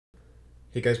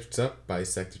Hey guys, what's up?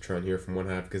 Bisectatron here from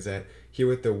OneHive Gazette, here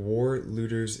with the War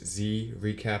Looters Z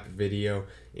recap video,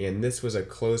 and this was a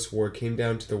close war, came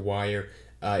down to the wire.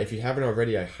 If you haven't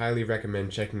already, I highly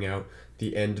recommend checking out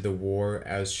the end of the war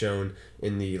as shown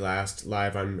in the last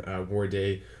live on War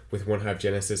Day with OneHive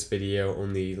Genesis video,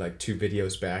 only like 2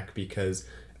 videos back, because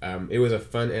it was a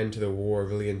fun end to the war,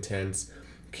 really intense.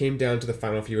 Came down to the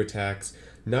final few attacks.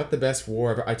 Not the best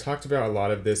war ever. I talked about a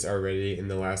lot of this already in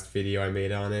the last video I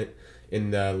made on it, in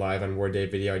the live on War Day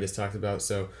video I just talked about,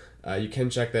 so you can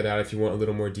check that out if you want a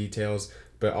little more details,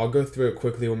 but I'll go through it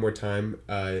quickly one more time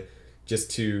just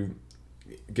to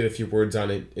get a few words on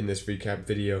it in this recap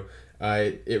video.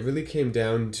 It really came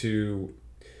down to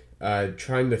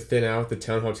trying to thin out the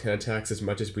Town Hall 10 attacks as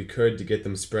much as we could to get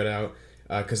them spread out,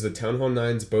 because the Town Hall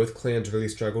 9s both clans really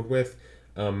struggled with.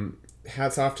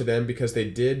 Hats off to them because they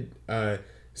did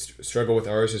struggle with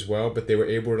ours as well, but they were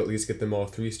able to at least get them all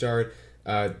 3-starred.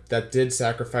 That did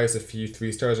sacrifice a few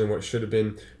 3-stars on what should have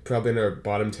been probably in our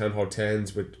bottom Town Hall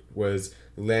 10s, which was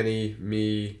Lenny,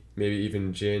 me, maybe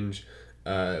even Ginge.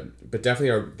 But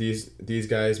definitely these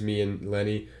guys, me and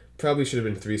Lenny, probably should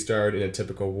have been 3-starred in a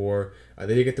typical war.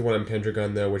 They did get the one on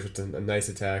Pendragon though, which was a nice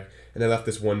attack, and they left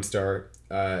this 1-star,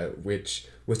 which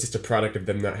was just a product of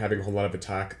them not having a whole lot of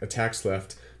attacks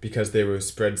left because they were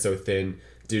spread so thin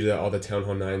due to all the Town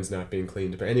Hall 9s not being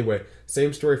cleaned. But anyway,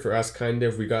 same story for us, kind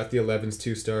of. We got the 11s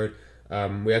 2-starred.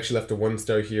 We actually left a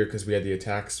 1-star here because we had the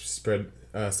attacks spread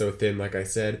so thin, like I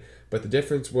said. But the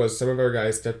difference was some of our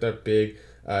guys stepped up big,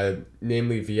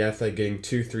 namely Vietha getting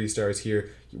 2 3-stars here.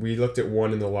 We looked at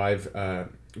one in the live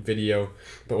video,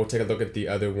 but we'll take a look at the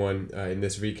other one in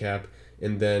this recap.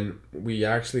 And then we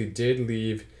actually did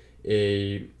leave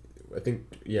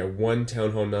one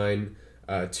Town Hall 9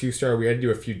 2-star. We had to do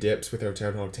a few dips with our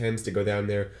Town Hall 10s to go down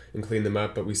there and clean them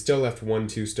up, but we still left 1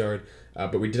 2-starred,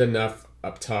 but we did enough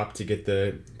up top to get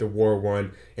the war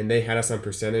won, and they had us on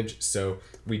percentage, so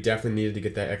we definitely needed to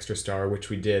get that extra star, which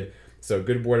we did. So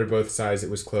good board on both sides. It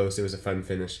was close. It was a fun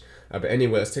finish. But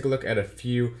anyway, let's take a look at a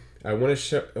few. I want to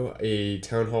show a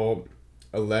Town Hall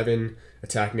 11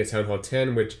 attacking a Town Hall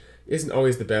 10, which isn't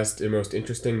always the best and most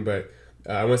interesting, but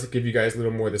I want to give you guys a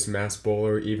little more of this mass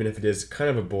bowler, even if it is kind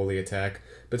of a bully attack.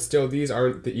 But still, these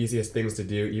aren't the easiest things to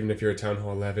do, even if you're a Town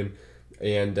Hall 11.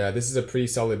 And this is a pretty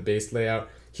solid base layout.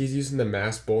 He's using the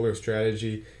mass bowler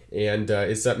strategy, and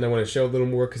it's something I want to show a little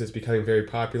more because it's becoming very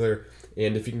popular.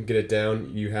 And if you can get it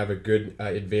down, you have a good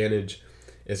advantage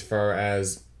as far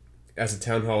as a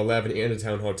Town Hall 11 and a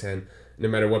Town Hall 10, no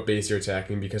matter what base you're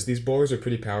attacking, because these bowlers are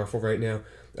pretty powerful right now.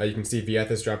 You can see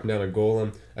Vietha's dropping down a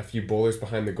golem, a few bowlers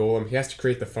behind the golem. He has to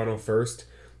create the funnel first.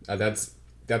 That's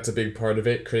a big part of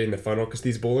it, creating the funnel, because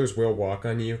these bowlers will walk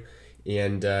on you,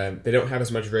 and they don't have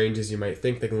as much range as you might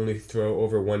think. They can only throw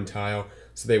over 1 tile,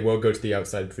 so they will go to the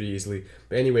outside pretty easily.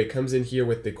 But anyway, comes in here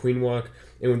with the queen walk,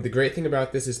 and the great thing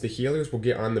about this is the healers will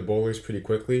get on the bowlers pretty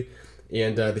quickly,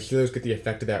 and the healers get the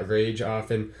effect of that rage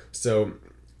often, so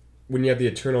when you have the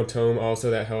Eternal Tome also,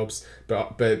 that helps.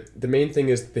 But the main thing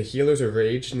is the healers are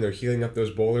raged and they're healing up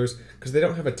those bowlers because they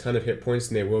don't have a ton of hit points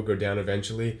and they will go down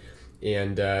eventually.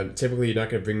 And typically you're not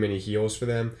going to bring many heals for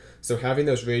them. So having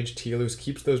those raged healers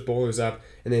keeps those bowlers up,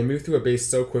 and they move through a base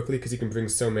so quickly because you can bring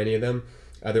so many of them.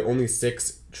 They're only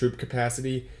 6 troop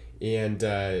capacity and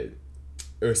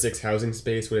or 6 housing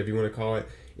space, whatever you want to call it.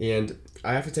 And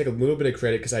I have to take a little bit of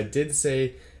credit because I did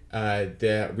say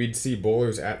that we'd see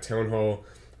bowlers at Town Hall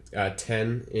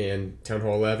 10 and Town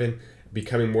Hall 11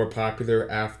 becoming more popular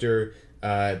after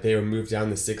they were moved down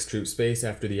the 6 troop space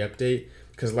after the update,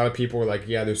 because a lot of people were like,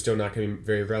 yeah, they're still not going to be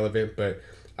very relevant, but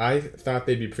I thought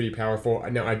they'd be pretty powerful.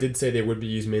 Now, I did say they would be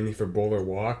used mainly for bowler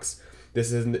walks.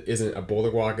 This isn't a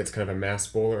bowler walk, it's kind of a mass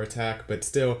bowler attack, but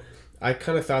still, I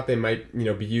kind of thought they might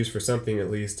be used for something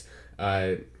at least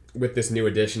with this new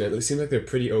addition. It seems like they're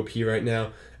pretty OP right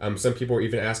now. Some people are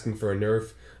even asking for a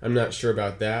nerf. I'm not sure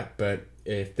about that, but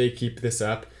if they keep this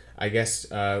up, I guess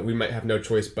we might have no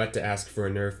choice but to ask for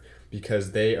a nerf,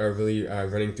 because they are really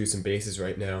running through some bases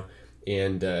right now,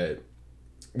 and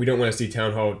we don't want to see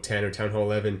Town Hall 10 or Town Hall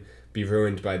 11 be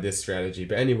ruined by this strategy.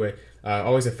 But anyway,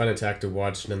 always a fun attack to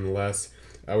watch nonetheless.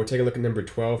 We're taking a look at number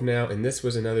 12 now, and this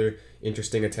was another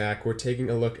interesting attack. We're taking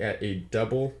a look at a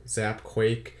double zap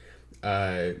quake.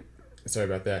 Sorry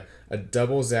about that. A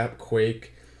double zap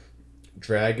quake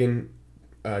dragon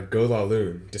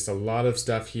Golaloon. Just a lot of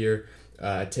stuff here.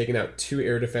 Taking out 2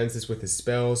 air defenses with his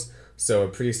spells, so a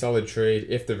pretty solid trade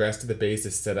if the rest of the base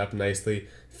is set up nicely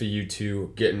for you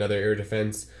to get another air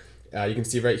defense. You can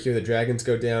see right here the dragons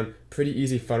go down. Pretty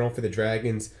easy funnel for the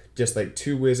dragons. Just like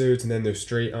 2 wizards and then they're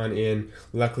straight on in.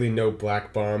 Luckily no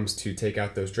black bombs to take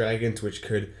out those dragons, which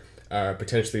could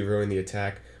potentially ruin the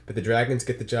attack. But the dragons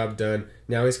get the job done.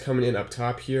 Now he's coming in up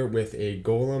top here with a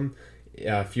golem,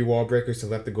 a few wall breakers to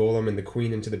let the golem and the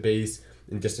queen into the base,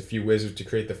 and just a few wizards to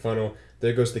create the funnel.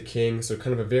 There goes the king, so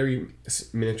kind of a very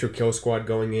miniature kill squad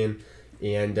going in.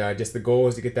 And just the goal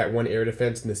is to get that one air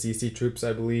defense and the CC troops,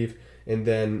 I believe. And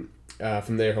then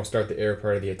from there, he'll start the air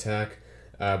part of the attack.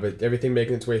 But everything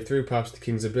making its way through, pops the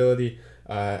king's ability.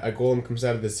 A golem comes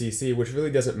out of the CC, which really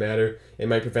doesn't matter. It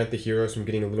might prevent the heroes from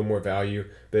getting a little more value,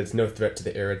 but it's no threat to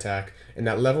the air attack. And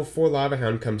that level 4 Lava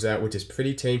Hound comes out, which is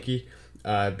pretty tanky.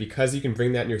 Because you can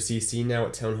bring that in your CC now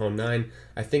at Town Hall 9,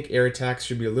 I think air attacks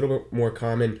should be a little bit more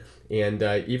common. And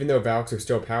even though Valks are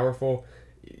still powerful,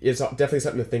 it's definitely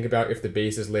something to think about if the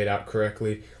base is laid out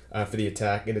correctly for the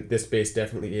attack, and this base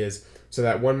definitely is. So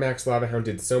that 1 max Lava Hound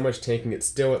did so much tanking, it's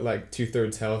still at like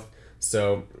 2/3 health,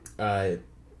 so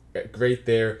great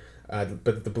there.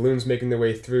 But the balloons making their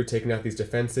way through, taking out these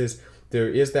defenses. There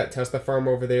is that Tesla farm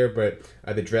over there, but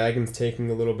the dragon's taking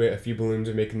a little bit, a few balloons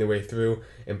are making their way through,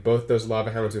 and both those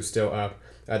Lava Hounds are still up.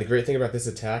 The great thing about this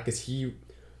attack is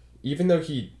even though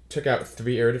he took out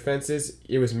 3 air defenses,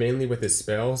 it was mainly with his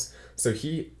spells. So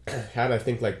he had, I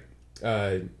think, like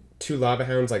 2 Lava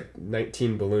Hounds, like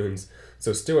 19 balloons.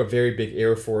 So still a very big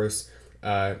air force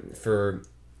for,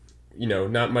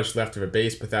 not much left of a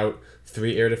base without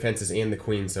 3 air defenses and the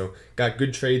queen. So got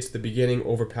good trades at the beginning,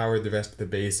 overpowered the rest of the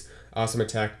base. Awesome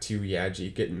attack to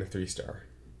Yaji, getting the 3-star.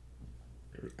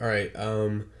 Alright,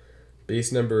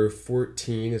 base number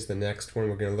 14 is the next one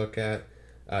we're going to look at.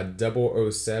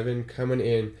 007 coming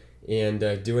in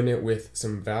and doing it with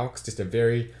some Valks, just a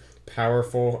very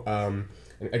powerful,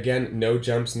 again, no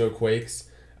jumps, no quakes.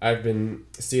 I've been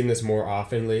seeing this more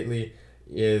often lately,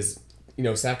 is,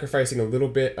 sacrificing a little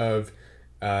bit of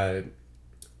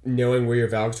knowing where your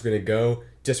Valks are going to go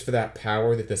just for that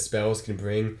power that the spells can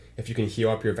bring. If you can heal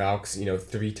up your Valks,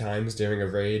 3 times during a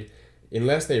raid,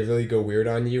 unless they really go weird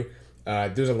on you,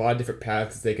 there's a lot of different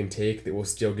paths they can take that will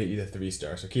still get you the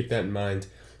 3-star, so keep that in mind.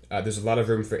 There's a lot of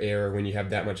room for error when you have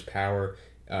that much power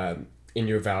in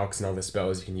your Valks and all the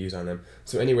spells you can use on them.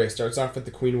 So anyway, starts off with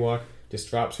the Queen Walk, just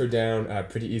drops her down,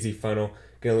 pretty easy funnel.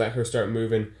 Gonna let her start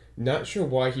moving. Not sure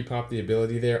why he popped the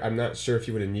ability there. I'm not sure if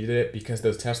he would have needed it, because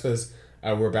those Teslas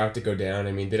were about to go down.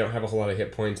 I mean, they don't have a whole lot of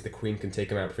hit points. The Queen can take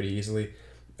them out pretty easily.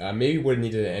 Maybe would have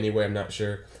needed it anyway, I'm not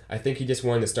sure. I think he just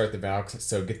wanted to start the Valks,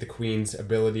 so get the Queen's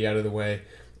ability out of the way,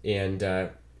 and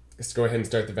let's go ahead and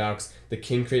start the Valks. The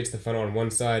King creates the funnel on one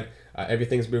side.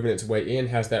 Everything's moving its way in,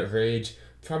 has that Rage.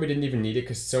 Probably didn't even need it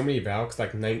because so many Valks,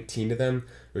 like 19 of them,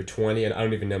 or 20, and I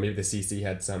don't even know, maybe the CC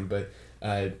had some, but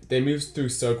they moved through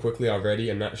so quickly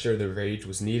already. I'm not sure the Rage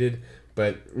was needed,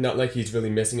 but not like he's really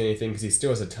missing anything because he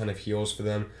still has a ton of heals for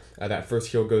them. That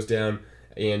first heal goes down,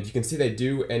 and you can see they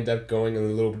do end up going in a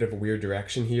little bit of a weird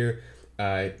direction here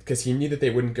because he knew that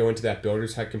they wouldn't go into that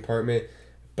builder's hut compartment,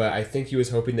 but I think he was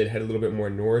hoping they'd head a little bit more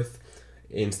north.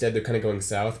 Instead, they're kind of going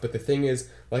south. But the thing is,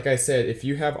 like I said, if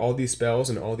you have all these spells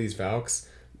and all these Valks,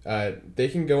 they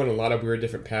can go in a lot of weird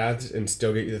different paths and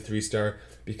still get you the 3-star,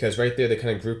 because right there they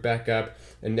kind of group back up,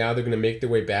 and now they're going to make their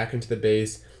way back into the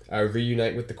base,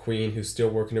 reunite with the Queen, who's still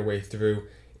working her way through,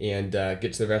 and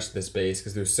get to the rest of this base,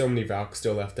 because there's so many Valks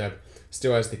still left up.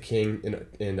 Still has the King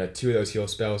and 2 of those heal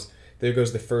spells. There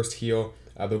goes the first heal.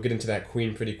 They'll get into that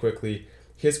Queen pretty quickly.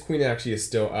 His Queen actually is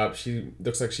still up. She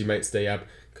looks like she might stay up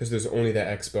because there's only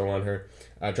that Expo on her.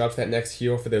 Drops that next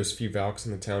heal for those few Valks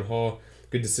in the Town Hall.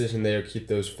 Good decision there. Keep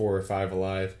those 4 or 5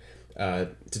 alive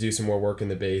to do some more work in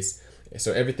the base.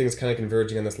 So everything's kind of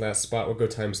converging on this last spot. We'll go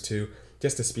 ×2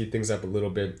 just to speed things up a little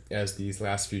bit as these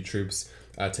last few troops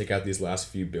take out these last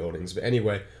few buildings. But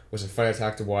anyway, it was a fun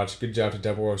attack to watch. Good job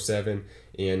to 007,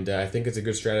 and I think it's a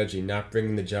good strategy, not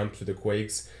bringing the jumps or the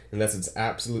quakes unless it's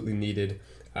absolutely needed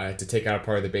to take out a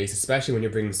part of the base, especially when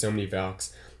you're bringing so many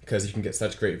Valks, because you can get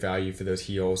such great value for those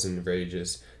heals and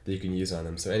rages that you can use on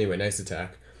them. So anyway, nice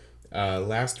attack.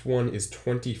 Last one is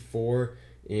 24,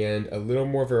 and a little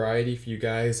more variety for you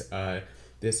guys.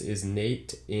 This is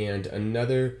Nate, and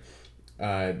another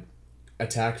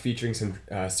attack featuring some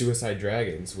suicide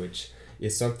dragons, which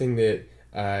is something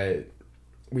that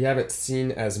we haven't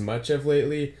seen as much of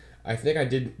lately. I think I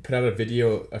did put out a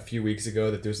video a few weeks ago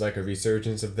that there's like a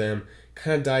resurgence of them.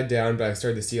 Kind of died down, but I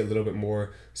started to see a little bit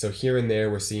more. So here and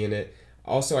there we're seeing it.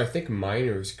 Also, I think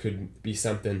miners could be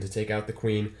something to take out the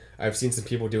Queen. I've seen some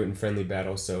people do it in friendly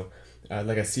battles, so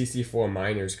like a CC4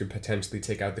 miners could potentially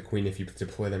take out the Queen if you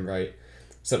deploy them right.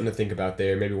 Something to think about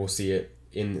there. Maybe we'll see it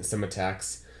in some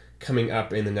attacks coming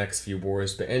up in the next few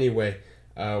wars. But anyway,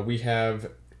 we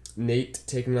have Nate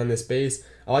taking on this base.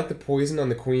 I like the poison on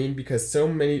the Queen because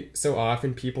so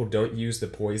often people don't use the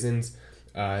poisons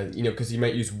You know, because you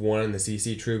might use one on the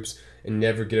CC troops and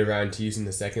never get around to using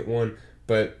the second one.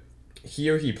 But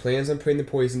here he plans on putting the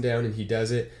poison down, and he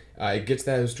does it. It gets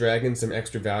those dragons some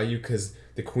extra value because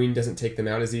the queen doesn't take them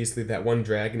out as easily. That one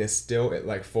dragon is still at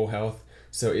like full health,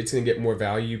 so it's going to get more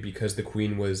value because the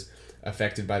queen was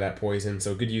affected by that poison.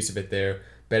 So good use of it there.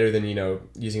 Better than, you know,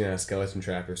 using it on a skeleton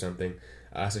trap or something.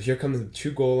 So here come the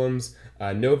 2 golems.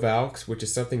 No Valks, which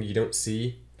is something you don't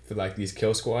see for like these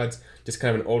kill squads. Just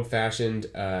kind of an old-fashioned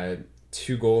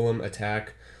 2 golem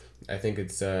attack. I think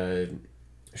it's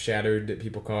Shattered that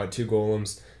people call it, 2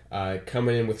 golems.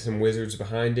 Coming in with some wizards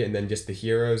behind it, and then just the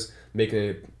heroes making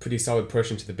a pretty solid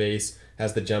push into the base.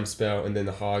 Has the jump spell, and then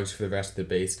the hogs for the rest of the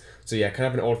base. So yeah, kind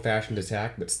of an old-fashioned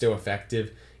attack, but still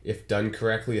effective if done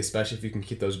correctly, especially if you can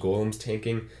keep those golems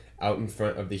tanking out in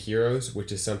front of the heroes,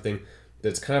 which is something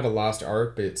that's kind of a lost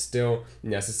art, but it's still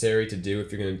necessary to do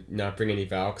if you're going to not bring any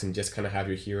Valks and just kind of have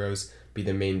your heroes be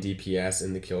the main DPS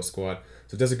in the kill squad.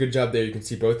 So it does a good job there. You can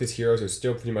see both his heroes are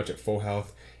still pretty much at full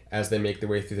health as they make their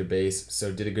way through the base,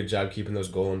 so did a good job keeping those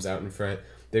golems out in front.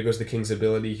 There goes the king's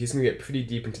ability. He's going to get pretty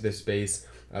deep into this base.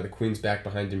 The queen's back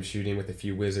behind him shooting with a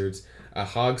few wizards.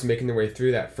 Hogs making their way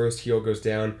through. That first heal goes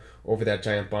down over that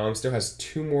giant bomb. Still has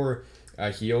 2 more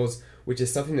heals, which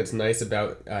is something that's nice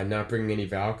about not bringing any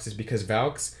Valks, is because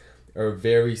Valks are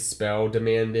very spell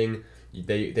demanding.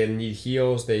 They need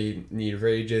heals, they need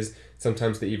rages,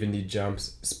 sometimes they even need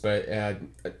jumps, but a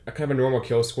kind of a normal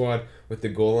kill squad with the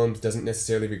golems doesn't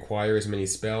necessarily require as many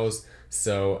spells,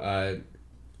 so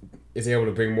is able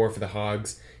to bring more for the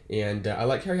hogs. And I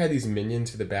like how he had these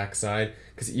minions for the backside,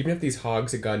 because even if these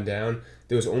hogs had gone down,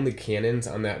 there was only cannons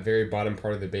on that very bottom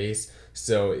part of the base,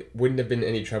 so it wouldn't have been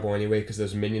any trouble anyway, because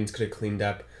those minions could have cleaned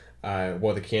up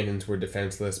while the cannons were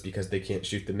defenseless because they can't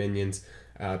shoot the minions.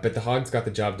 But the hogs got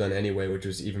the job done anyway, which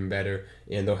was even better,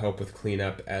 and they'll help with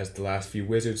cleanup as the last few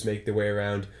wizards make their way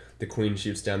around. The queen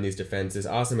shoots down these defenses.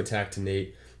 Awesome attack to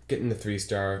Nate, getting the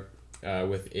 3-star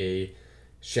with a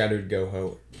Shattered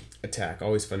Goho attack.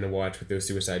 Always fun to watch with those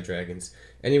suicide dragons.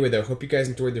 Anyway though, hope you guys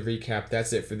enjoyed the recap.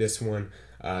 That's it for this one.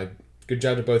 Good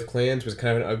job to both clans. It was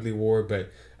kind of an ugly war,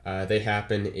 but they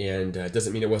happen, and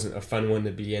doesn't mean it wasn't a fun one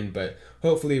to be in, but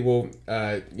hopefully we'll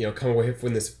come away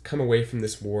from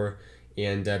this war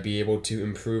and be able to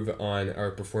improve on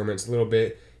our performance a little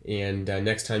bit, and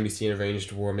next time you see an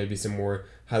arranged war, maybe some more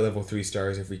high-level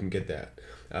 3-stars if we can get that.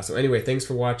 So anyway, thanks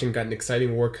for watching. Got an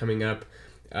exciting war coming up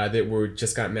that we're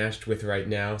just got matched with right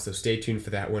now, so stay tuned for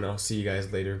that one. I'll see you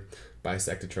guys later. Bye,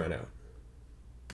 Sectatron out.